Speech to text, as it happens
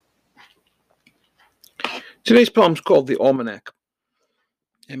Today's poem is called The Almanac.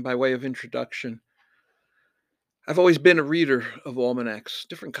 And by way of introduction, I've always been a reader of almanacs,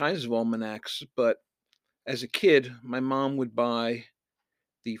 different kinds of almanacs. But as a kid, my mom would buy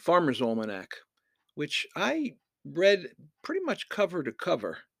the Farmer's Almanac, which I read pretty much cover to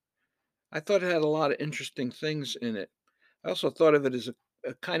cover. I thought it had a lot of interesting things in it. I also thought of it as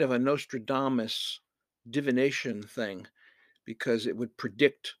a kind of a Nostradamus divination thing because it would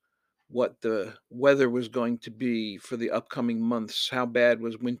predict what the weather was going to be for the upcoming months. How bad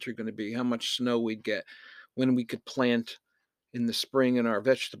was winter going to be? How much snow we'd get? When we could plant in the spring in our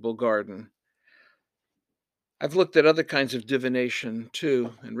vegetable garden. I've looked at other kinds of divination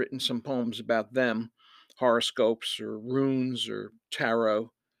too and written some poems about them, horoscopes or runes or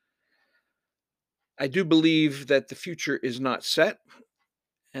tarot. I do believe that the future is not set,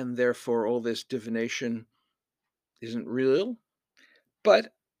 and therefore all this divination isn't real,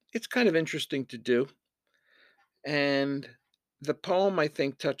 but it's kind of interesting to do. And the poem, I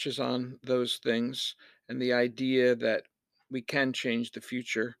think, touches on those things and the idea that we can change the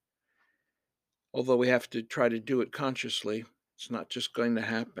future, although we have to try to do it consciously. It's not just going to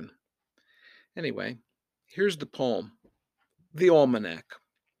happen. Anyway, here's the poem The Almanac.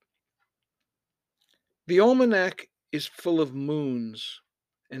 The almanac is full of moons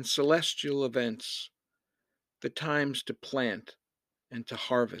and celestial events, the times to plant and to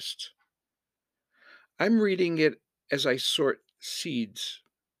harvest. I'm reading it as I sort seeds,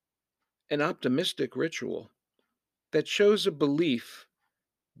 an optimistic ritual that shows a belief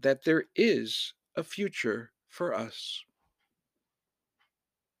that there is a future for us.